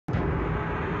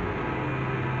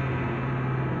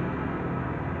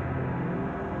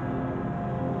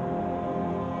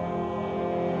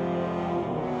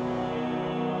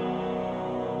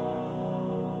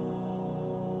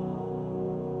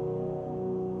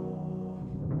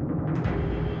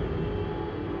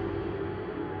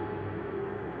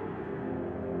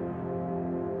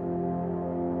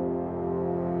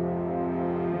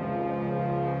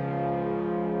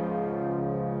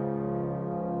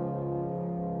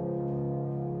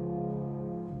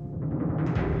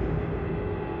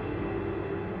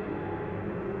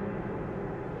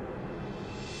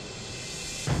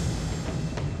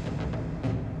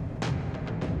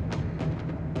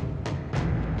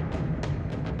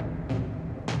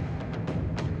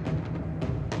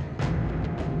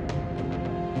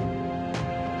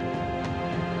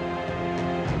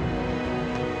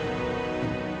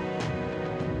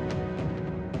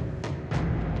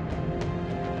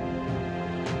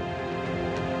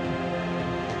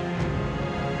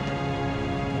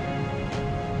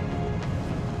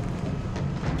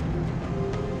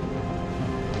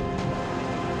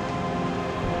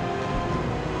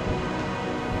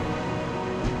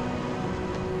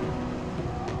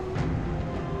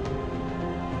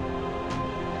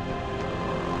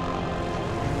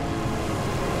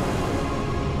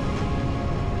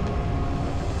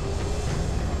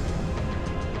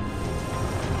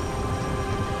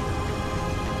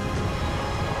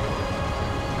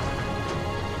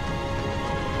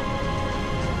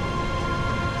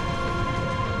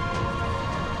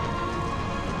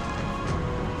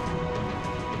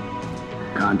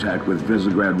Contact with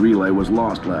Visegrad Relay was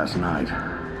lost last night.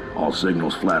 All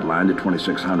signals flatlined at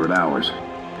 2600 hours.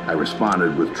 I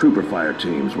responded with trooper fire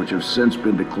teams, which have since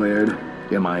been declared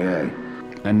MIA.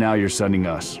 And now you're sending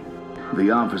us.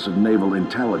 The Office of Naval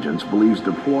Intelligence believes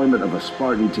deployment of a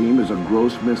Spartan team is a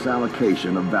gross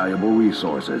misallocation of valuable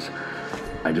resources.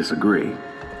 I disagree.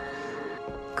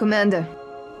 Commander.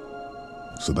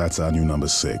 So that's our new number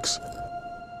 6.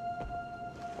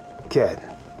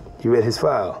 Cat, you read his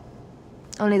file?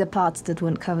 Only the parts that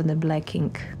weren't covered in black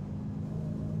ink.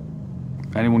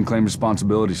 Anyone claim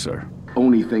responsibility, sir?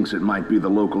 Oni thinks it might be the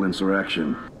local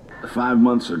insurrection. 5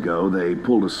 months ago, they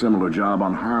pulled a similar job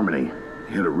on Harmony.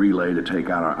 Hit a relay to take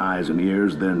out our eyes and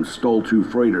ears, then stole 2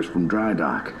 freighters from dry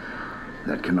dock.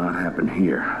 That cannot happen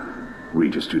here.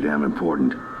 Reach is too damn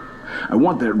important. I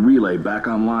want that relay back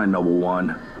online, Noble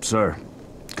One. Sir,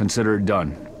 consider it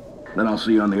done. Then I'll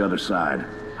see you on the other side.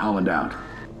 Holland out.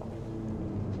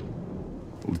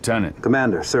 Lieutenant.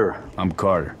 Commander, sir. I'm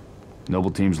Carter, Noble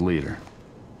Team's leader.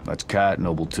 That's Kat,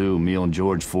 Noble 2, Emil and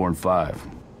George 4 and 5.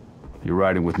 You're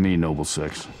riding with me, Noble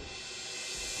 6.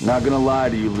 Not gonna lie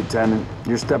to you, Lieutenant.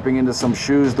 You're stepping into some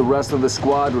shoes the rest of the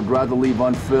squad would rather leave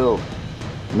unfilled.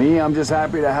 Me, I'm just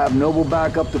happy to have Noble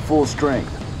back up to full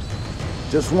strength.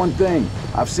 Just one thing,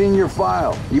 I've seen your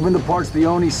file, even the parts the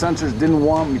Oni censors didn't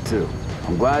want me to.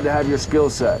 I'm glad to have your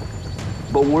skill set.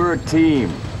 But we're a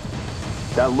team.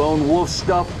 That lone wolf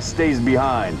stuff stays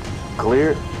behind.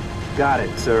 Clear? Got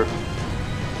it, sir.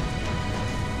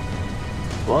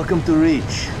 Welcome to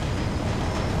Reach.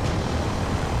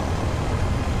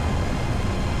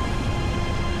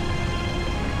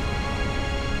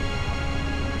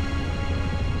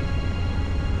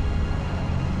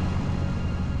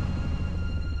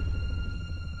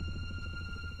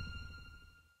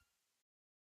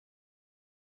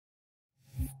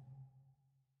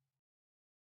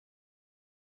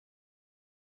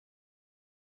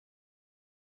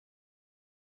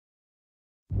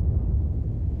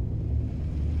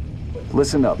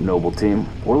 Listen up, Noble Team.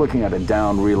 We're looking at a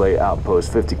downed relay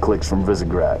outpost 50 clicks from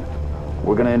Visegrad.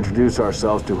 We're gonna introduce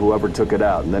ourselves to whoever took it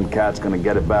out, and then Kat's gonna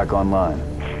get it back online.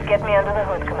 Get me under the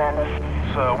hood, Commander.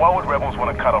 So why would rebels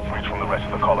want to cut off Reach from the rest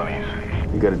of the colonies?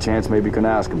 You get a chance, maybe you can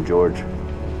ask him, George.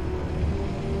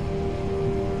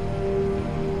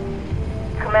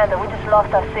 Commander, we just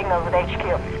lost our signal with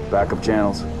HQ. Backup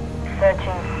channels?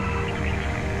 Searching.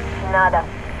 Nada.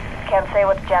 Can't say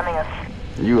what's jamming us.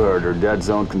 You heard her. Dead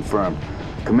zone confirmed.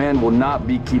 Command will not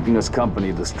be keeping us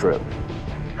company this trip.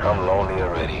 I'm lonely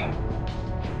already.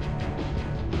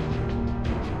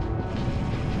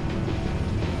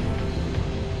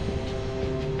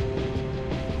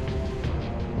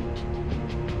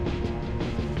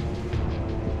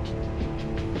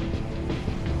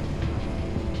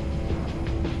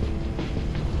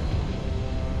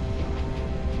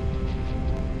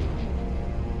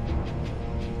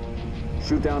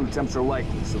 Shoot-down attempts are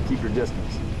likely, so keep your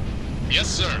distance. Yes,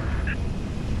 sir.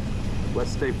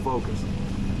 Let's stay focused.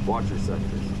 Watch your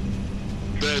sectors.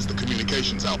 There's the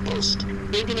communications outpost.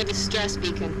 Leaving a distress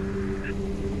beacon.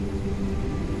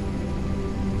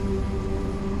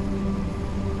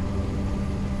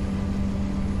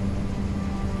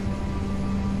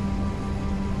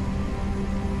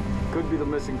 Could be the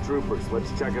missing troopers.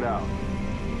 Let's check it out.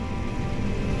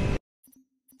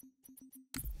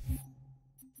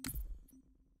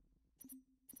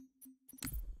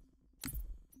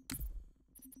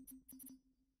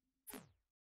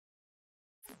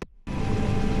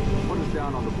 Put us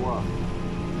down on the bluff.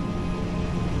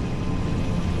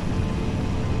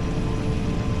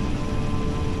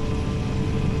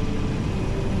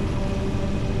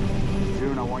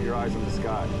 June, I want your eyes on the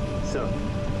sky. Sir.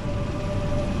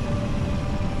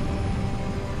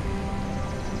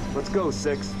 Let's go,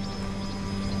 6.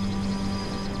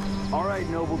 All right,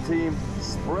 Noble Team,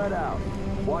 spread out.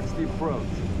 Watch the approach.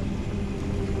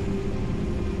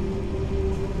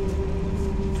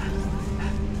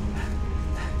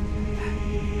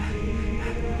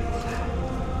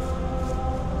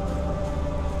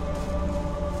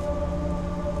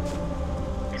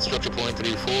 Structure point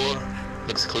 34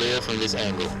 looks clear from this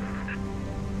angle.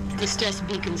 Distress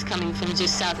beacons coming from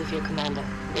just south of your commander.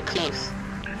 They're close.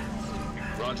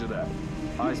 Roger that.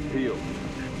 Eyes peeled.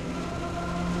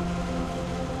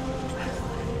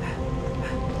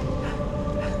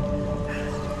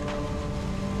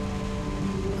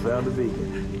 Found the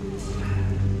beacon.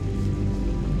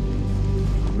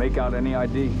 Make out any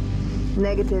ID?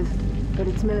 Negative, but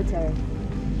it's military.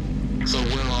 So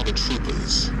where are the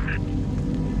troopers?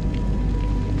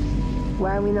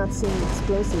 Why are we not seeing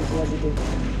explosives residue?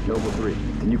 Noble 3,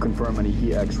 can you confirm any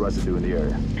EX residue in the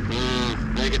area?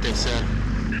 Negative, sir.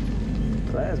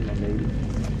 Plasma, maybe.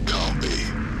 Can't be.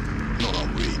 Not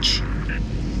on Reach.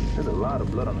 There's a lot of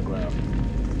blood on the ground.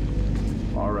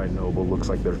 All right, Noble, looks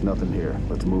like there's nothing here.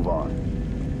 Let's move on.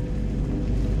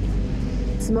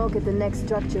 Smoke at the next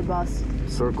structure, boss.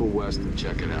 Circle west and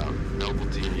check it out. Noble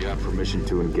team, you have permission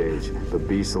to engage, but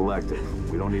be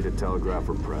selective. We don't need to telegraph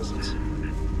our presence.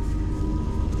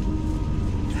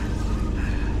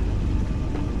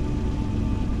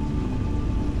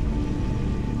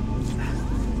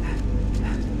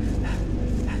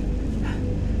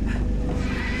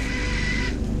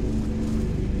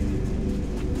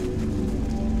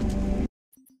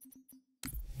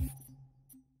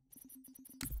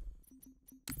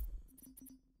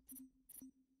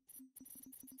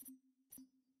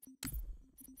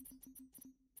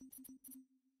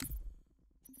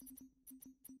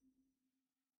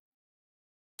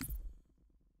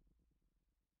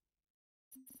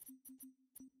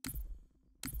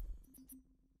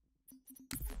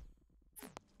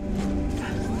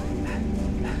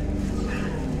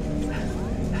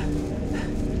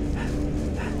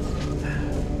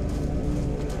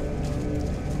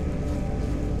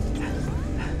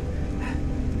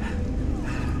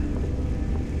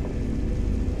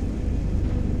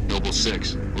 Noble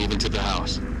 6, move into the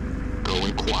house. Go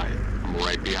in quiet. I'm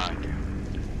right behind you.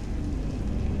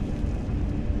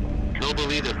 Noble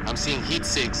leader, I'm seeing heat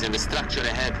sigs in the structure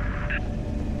ahead.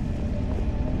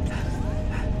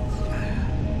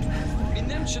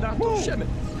 Move!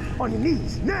 On your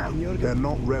knees, now! They're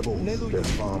not rebels. They're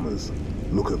farmers.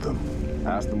 Look at them.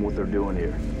 Ask them what they're doing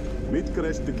here.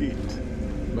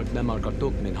 Nämä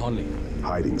katuk min Holly.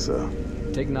 Hiding, sir.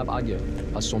 Tegnab agje,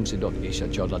 asomsidok isha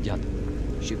chodladjat.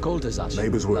 She called us as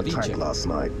Neighbors were attacked last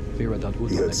night. He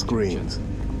heard screams.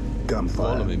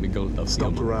 Gunfire.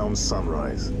 Stopped around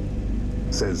sunrise.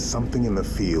 Says something in the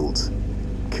fields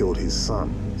killed his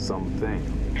son. Something.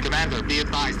 Commander, be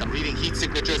advised, I'm reading heat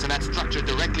signatures in that structure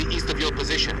directly east of your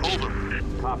position. Over.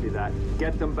 Copy that.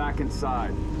 Get them back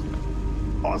inside.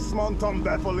 Osman Tom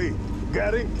Bethely.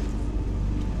 Gary.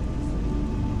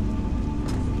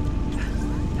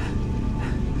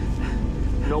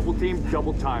 Noble team,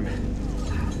 double time it.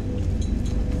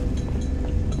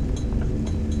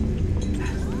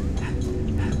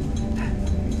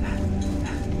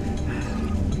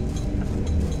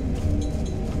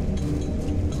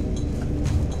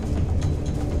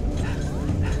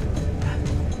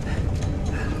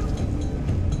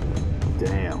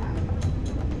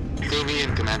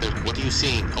 What are you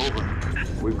seeing? Over.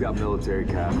 We've got military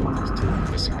casualties, 2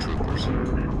 missing troopers.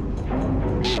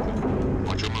 Move.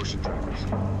 Watch your motion trackers.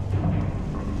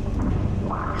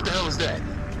 What the hell is that?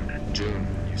 June,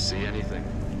 you see anything?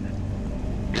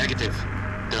 Negative.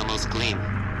 Thermal's clean.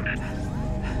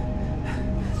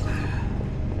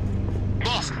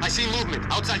 Boss, I see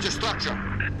movement outside your structure.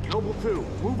 Noble 2,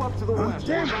 move up to the west.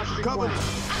 Damn it! Cover!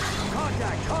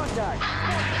 Contact! Contact!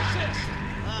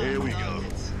 Here we go.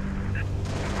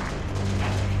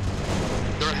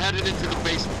 They're headed into the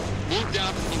basement. Move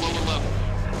down to the lower level.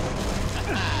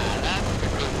 That's a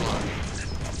good one.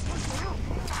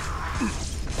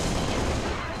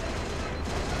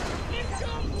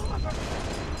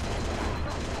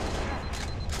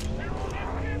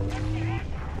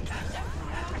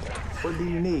 What do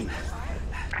you need?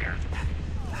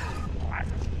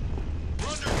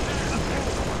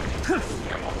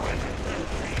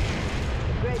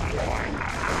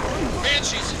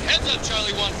 Banshees, heads up,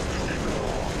 Charlie 1.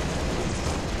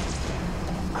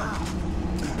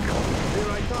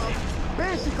 Here I come.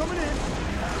 Banshee coming in.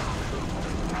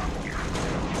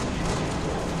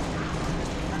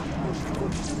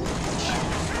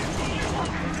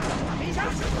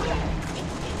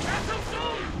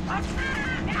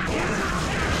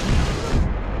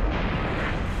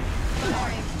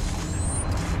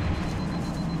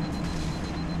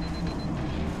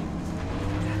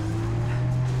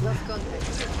 Lost contact.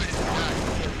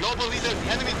 Noble leader,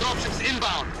 enemy dropships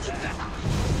inbound.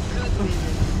 Good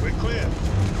business. We're clear.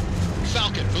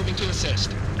 Falcon, moving to assist.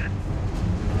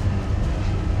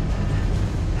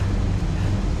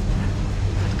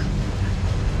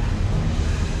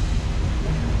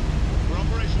 We're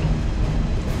operational.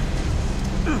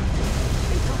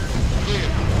 Clear.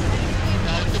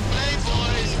 Time to play,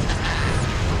 boys.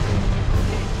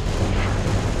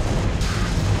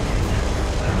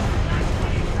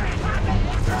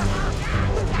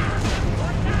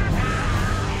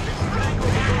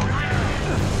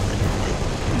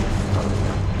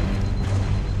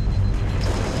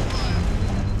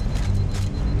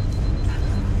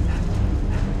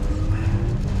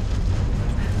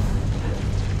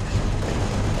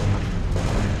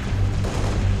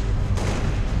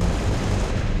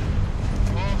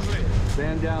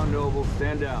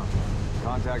 stand down.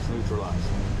 Contacts neutralized.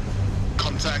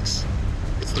 Contacts?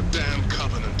 It's the damn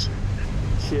Covenant.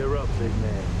 Cheer up, big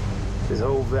man. This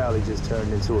whole valley just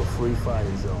turned into a free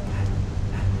fighting zone.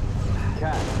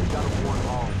 Cat, we got a warrant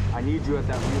home. I need you at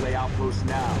that relay outpost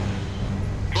now.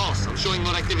 Boss, I'm showing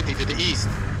more activity to the east.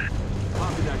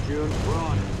 Copy that, June. We're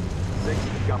on it. 6,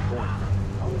 you've got point.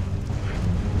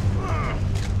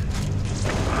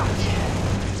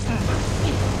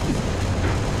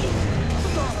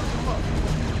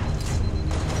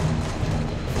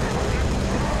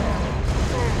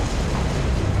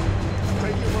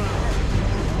 Take it round.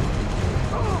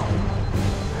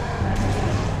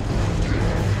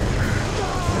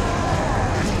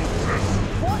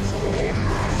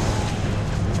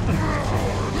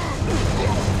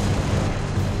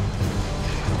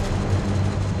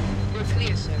 We're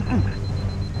clear, sir.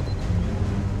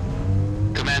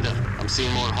 Commander, I'm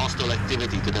seeing more hostile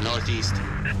activity to the northeast.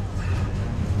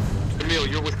 Emil,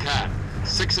 you're with Cat.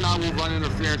 6 and I will run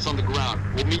interference on the ground.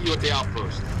 We'll meet you at the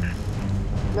outpost.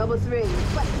 Noble 3,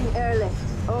 requesting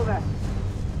airlift. Over.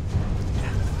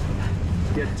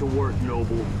 Get to work,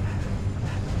 Noble.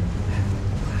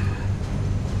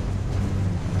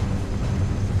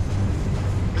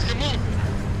 Let's get moving.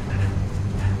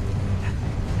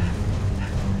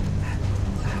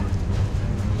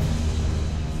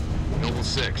 Noble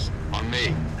 6, on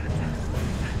me.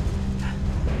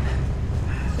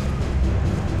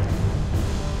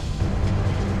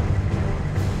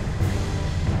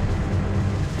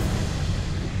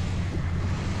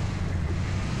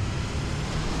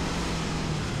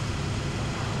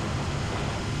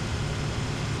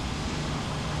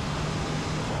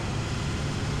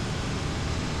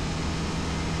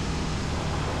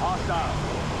 Hostile.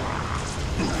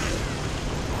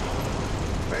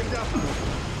 Bend up.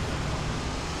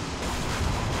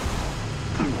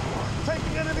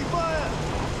 Taking enemy fire!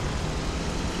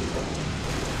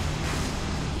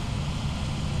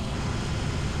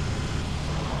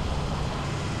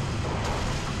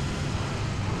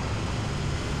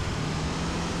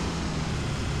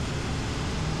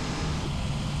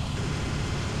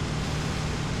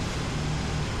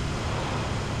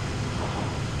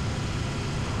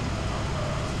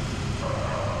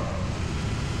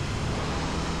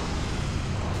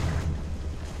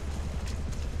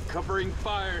 Covering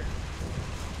fire.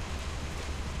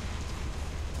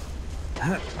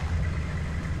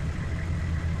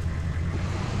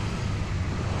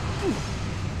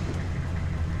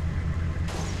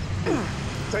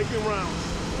 Taking rounds.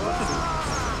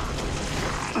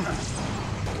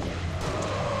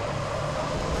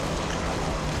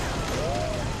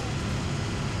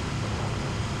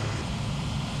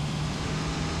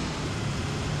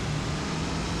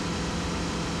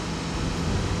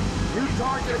 New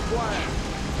target acquired.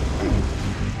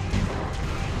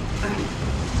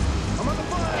 I'm under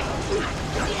fire!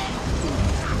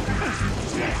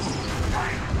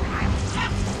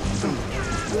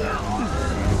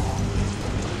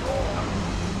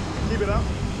 Keep it up.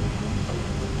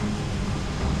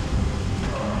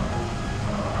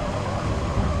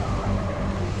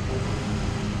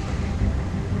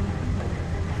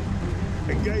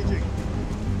 Engaging.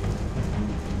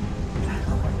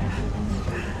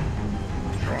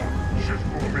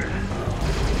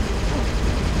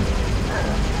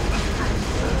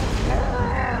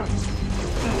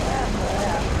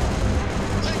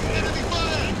 Taking enemy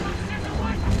fire!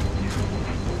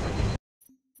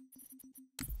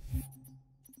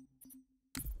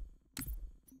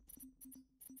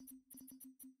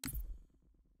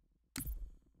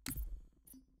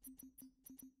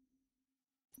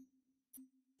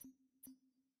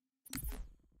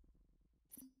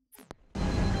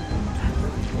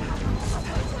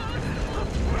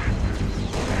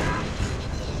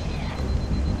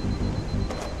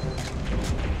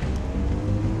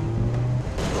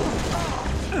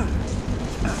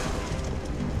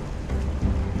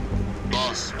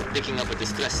 Boss, we're picking up a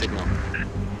distress signal.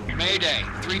 Mayday,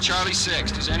 3 Charlie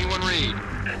 6. Does anyone read?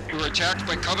 We were attacked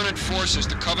by Covenant forces.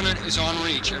 The Covenant is on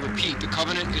reach. I repeat, the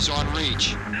Covenant is on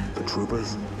reach. The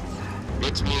troopers?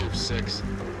 Let's move, 6.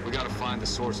 We gotta find the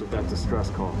source of that distress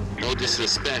call. No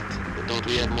disrespect, but don't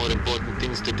we have more important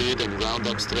things to do than round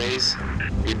up strays?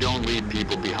 We don't leave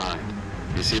people behind.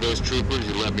 You see those troopers,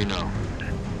 you let me know.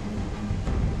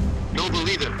 Noble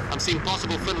leader, I'm seeing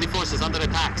possible friendly forces under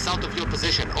attack south of your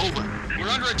position. Over. We're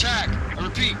under attack. I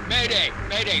repeat, Mayday.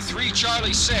 Mayday, 3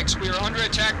 Charlie 6. We are under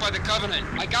attack by the Covenant.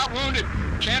 I got wounded.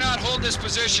 Cannot hold this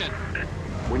position.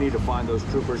 We need to find those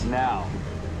troopers now.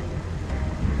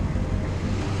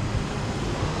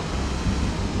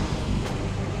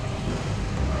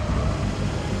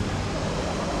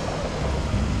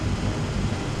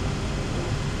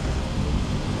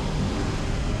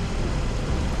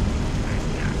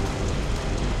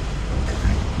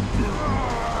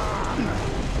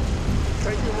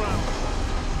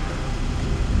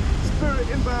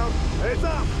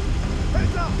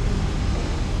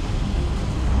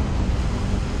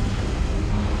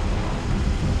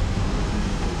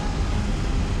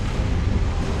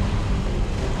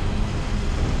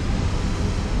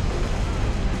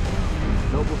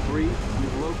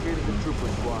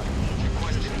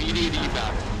 immediate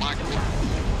evac. Mark 1.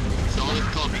 Solid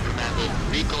copy, Commander.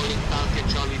 Recalling Falcon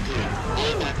Charlie 2.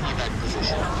 Hold that evac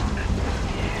position.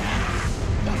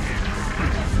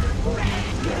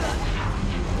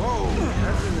 Whoa,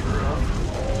 that's in the grill.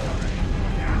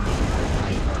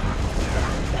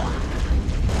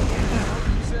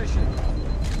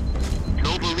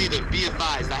 Noble leader, be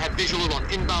advised. I have visual on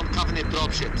inbound Covenant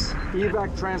dropships.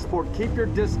 Evac transport, keep your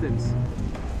distance.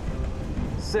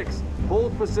 6,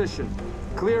 hold position.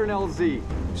 Clear an LZ.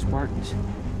 Spartans.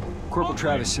 Corporal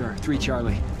Travis, sir. 3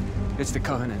 Charlie. It's the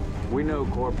Covenant. We know,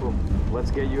 Corporal.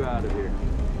 Let's get you out of here.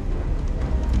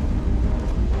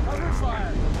 Cover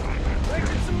fire!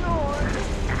 Making some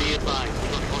noise! Be advised,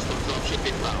 we've got hostile dropship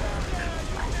inbound.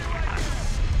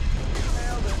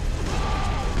 Nailed it.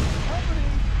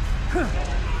 Company!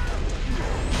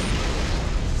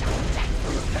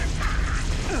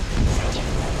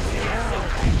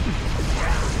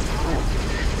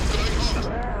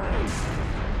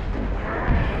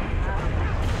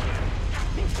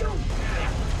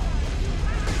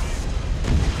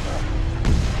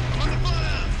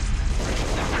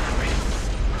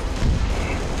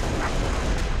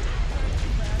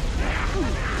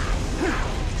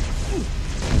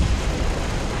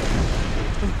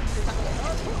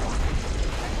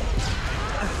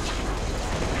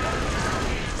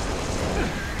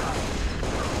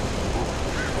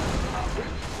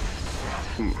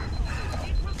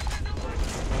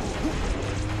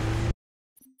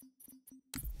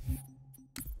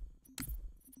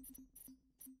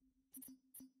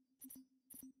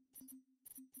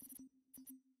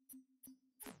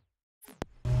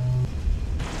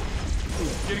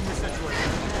 Getting the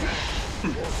situation.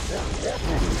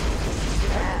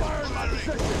 Fire in my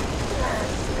position!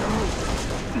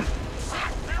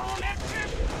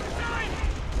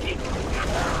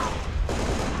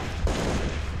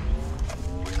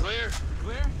 We clear?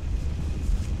 Clear?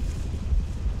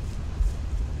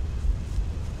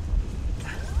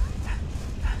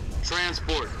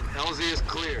 Transport. LZ is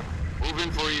clear. Move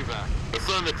in for evac.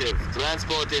 Affirmative.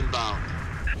 Transport inbound.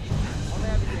 I'll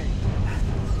navigate.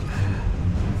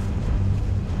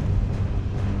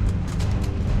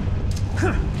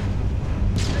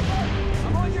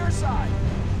 I'm on your side.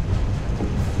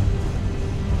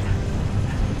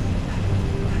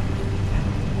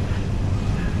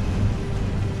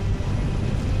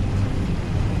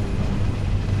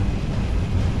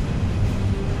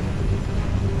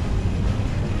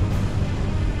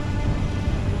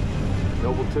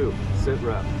 Noble 2, sit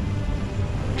rep.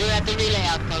 You're at the relay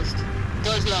outpost.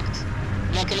 Door's locked.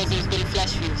 Mechanism's been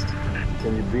flash fused.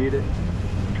 Can you beat it?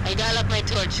 I dial up my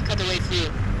torch, cut the way through.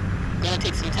 Gonna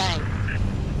take some time.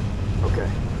 Okay.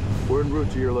 We're en route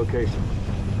to your location.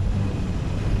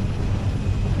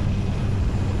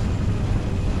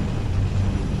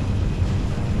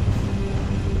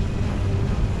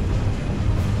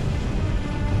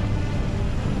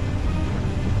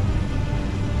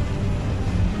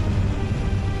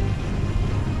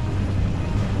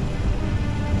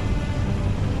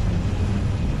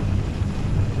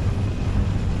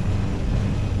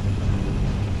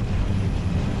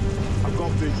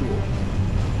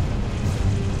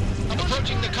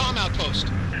 Approaching the comm outpost.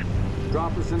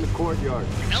 Drop us in the courtyard.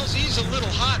 LZ's a little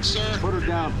hot, sir. Put her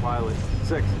down, pilot.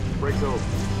 6, breaks over.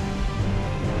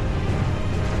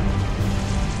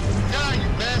 Die, you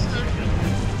bastard!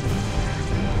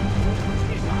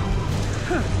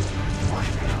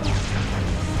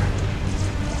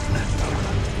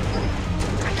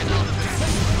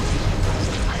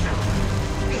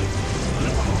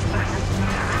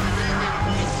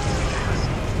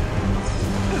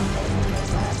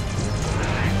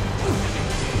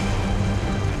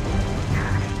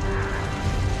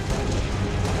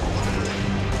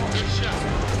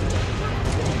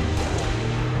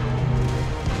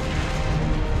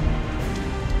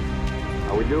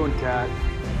 Doing, Cat?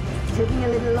 Taking a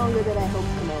little longer than I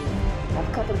hoped, Commander.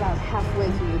 I've cut about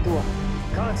halfway through the door.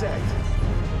 Contact.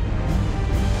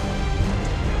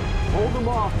 Hold them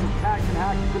off so Cat can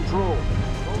hack the control.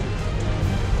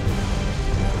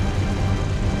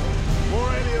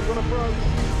 More aliens on approach.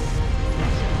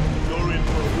 You're in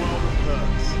for a world of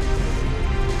hurts.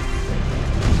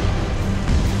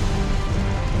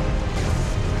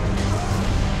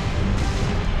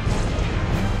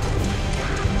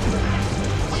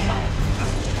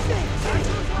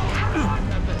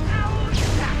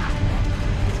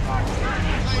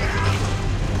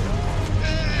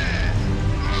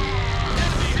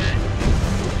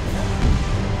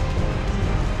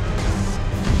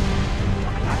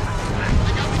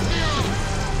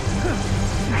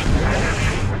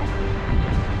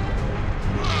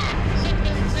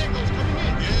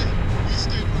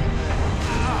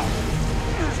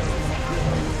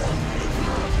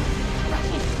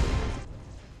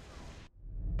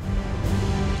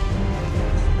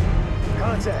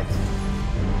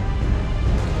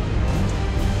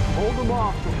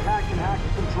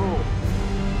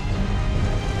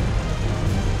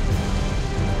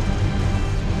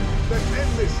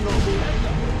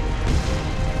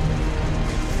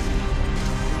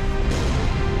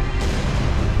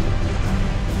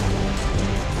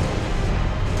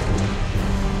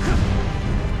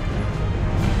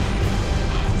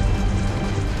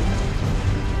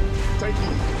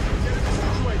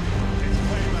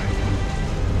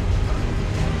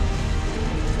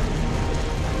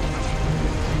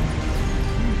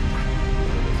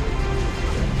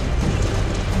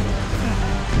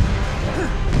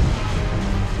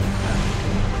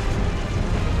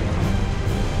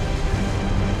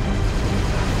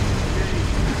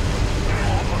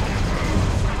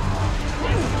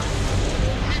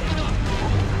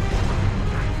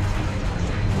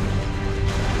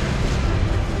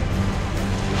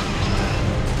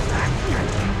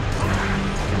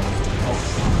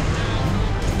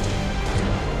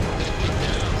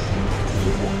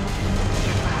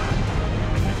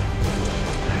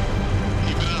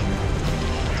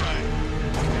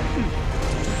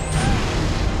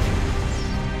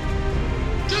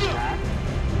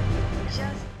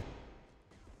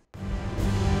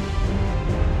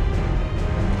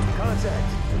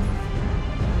 contact.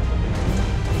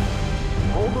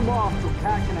 Hold them off till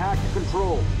Cat can hack the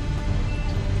control.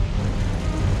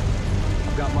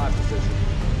 I've got my position.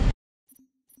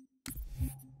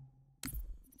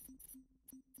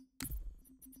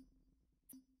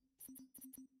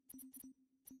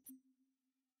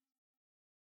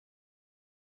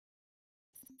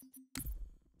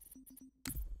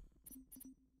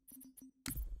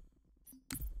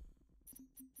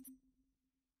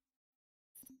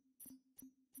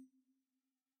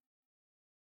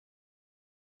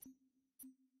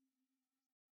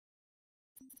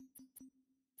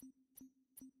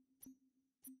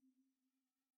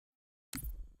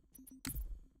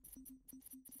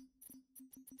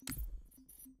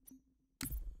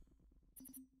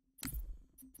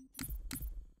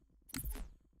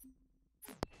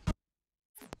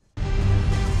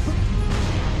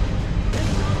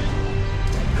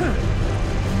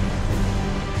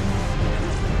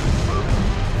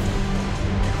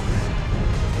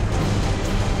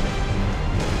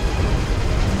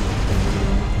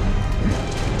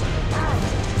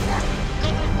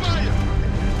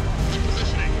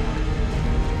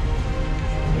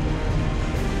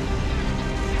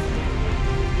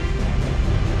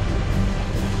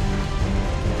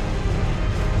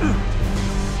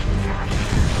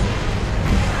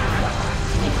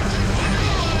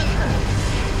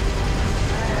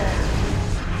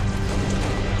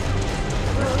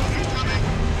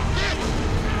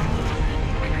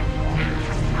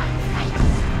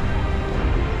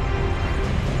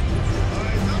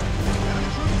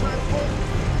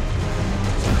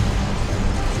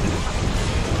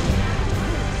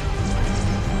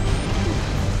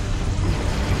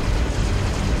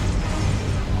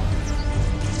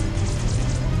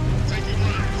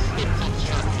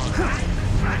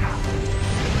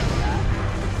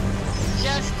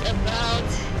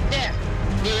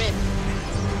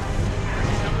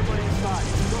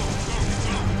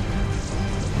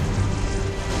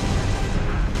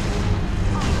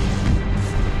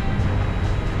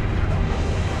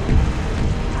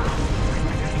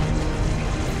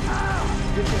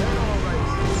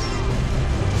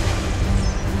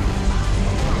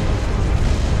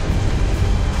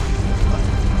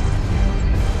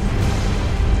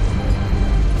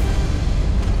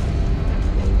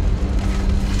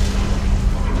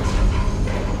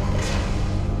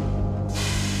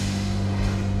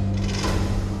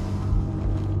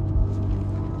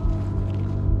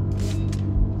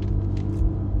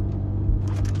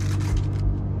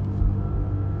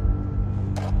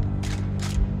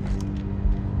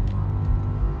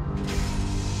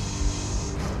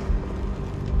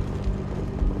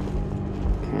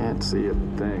 See a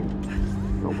thing.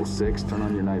 Noble 6, turn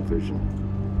on your night vision.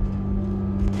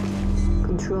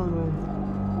 Control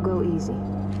room. Go easy.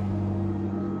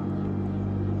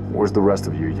 Where's the rest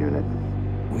of your unit?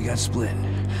 We got split.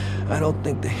 I don't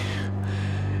think they...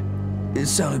 It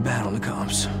sounded bad on the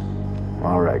comms.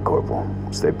 All right, Corporal.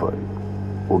 Stay put.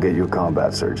 We'll get you a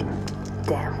combat surgeon.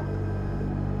 Damn.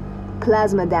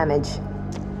 Plasma damage.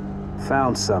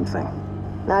 Found something.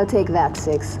 I'll take that,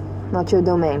 6. Not your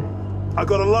domain. I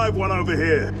got a live one over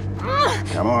here.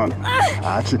 Come on.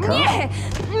 Out you come.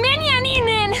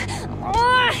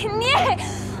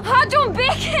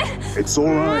 It's all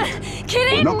right.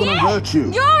 We're not gonna hurt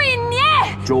you.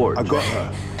 George. I got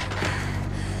her.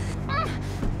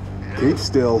 Keep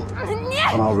still,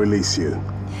 and I'll release you.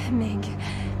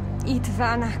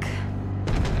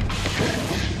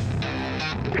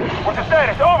 What's the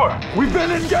status? Over! We've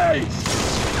been engaged!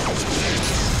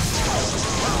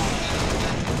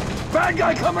 Bad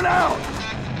guy coming out!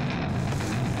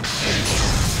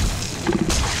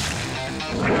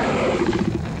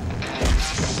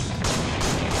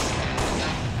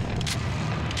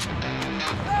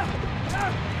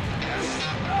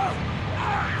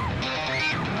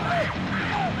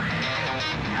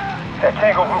 That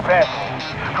Tango blew past me.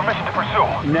 Permission to pursue.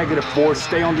 -4,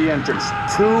 stay on the entrance.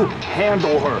 2,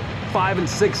 handle her. 5 and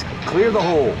 6, clear the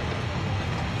hole.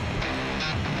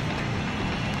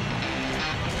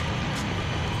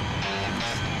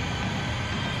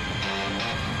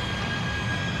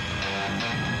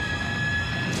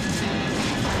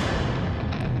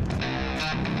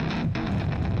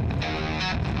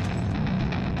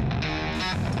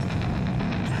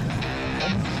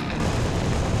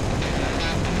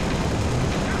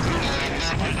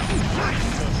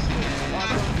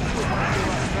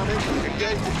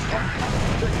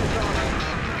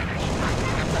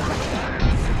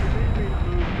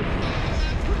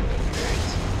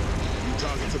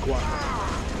 Targets acquired.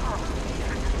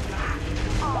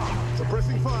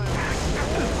 Suppressing fire.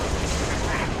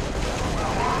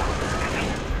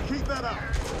 Keep that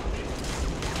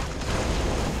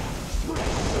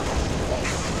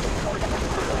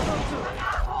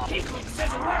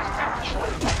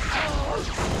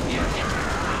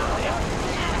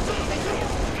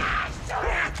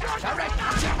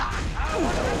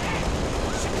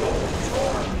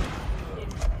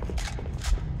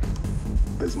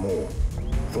more.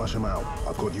 Flush them out.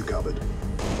 I've got you covered.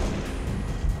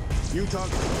 New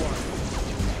target acquired.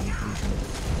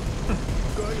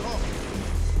 Going hot.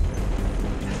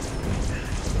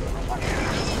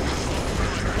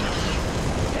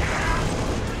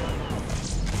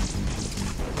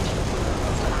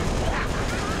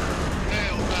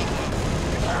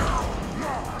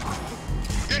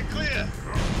 Get clear!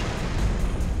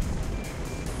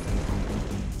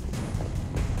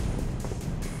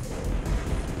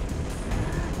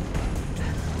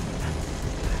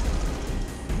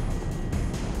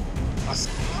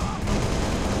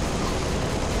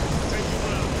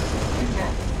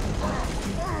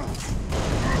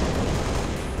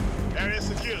 Area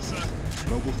secure, sir.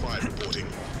 Noble 5 reporting.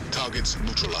 Targets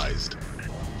neutralized.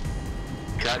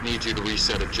 Cat needs you to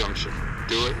reset a junction.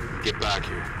 Do it, get back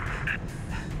here.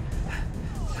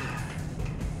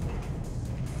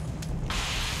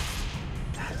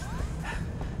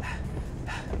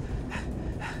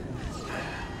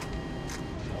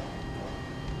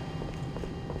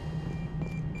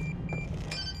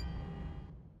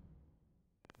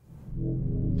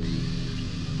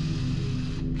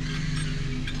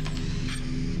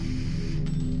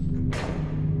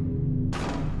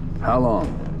 How long?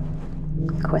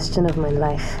 Question of my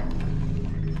life.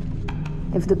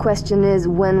 If the question is,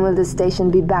 when will the station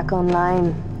be back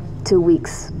online? 2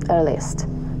 weeks, earliest.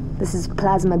 This is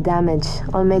plasma damage.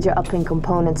 All major uplink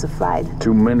components are fried.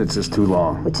 2 minutes is too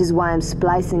long. Which is why I'm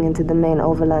splicing into the main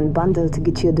overland bundle to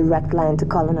get you a direct line to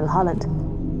Colonel Holland.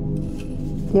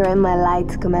 You're in my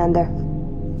light, Commander.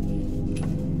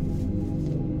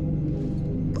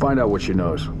 Find out what she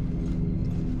knows.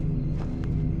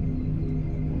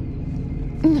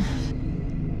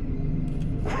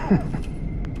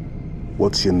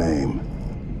 What's your name?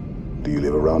 Do you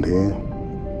live around here?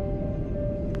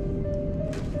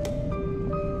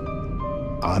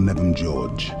 Arnevim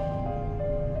George.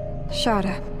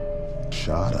 Shara.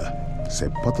 Shara?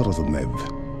 C'est pas rozumnev.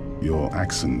 Your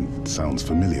accent sounds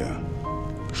familiar.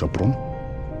 Chopron?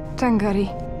 Tangari.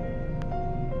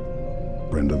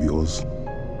 Friend of yours?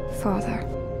 Father.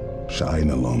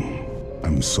 Sha'inalom.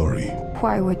 I'm sorry.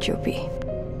 Why would you be?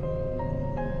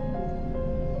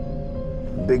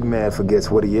 Big man forgets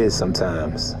what he is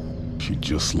sometimes. She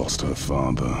just lost her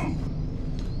father.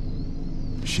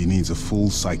 She needs a full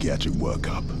psychiatric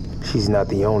workup. She's not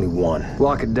the only one.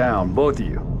 Lock it down, both of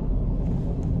you.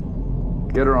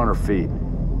 Get her on her feet.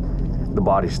 The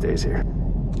body stays here.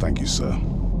 Thank you, sir.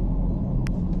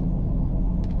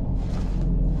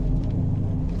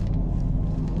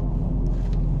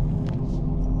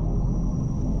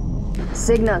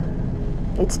 Signal.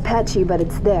 It's patchy, but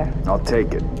it's there. I'll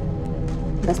take it.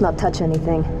 Let's not touch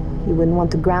anything. You wouldn't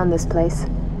want to ground this place.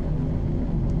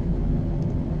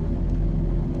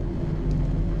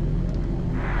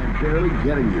 I'm barely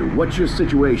getting you. What's your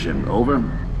situation? Over?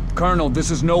 Colonel,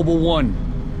 this is Noble 1.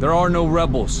 There are no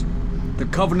rebels. The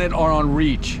Covenant are on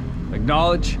Reach.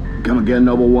 Acknowledge? Come again,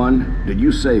 Noble 1. Did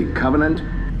you say Covenant?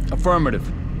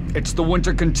 Affirmative. It's the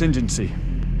Winter Contingency.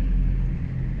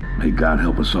 May God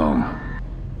help us all.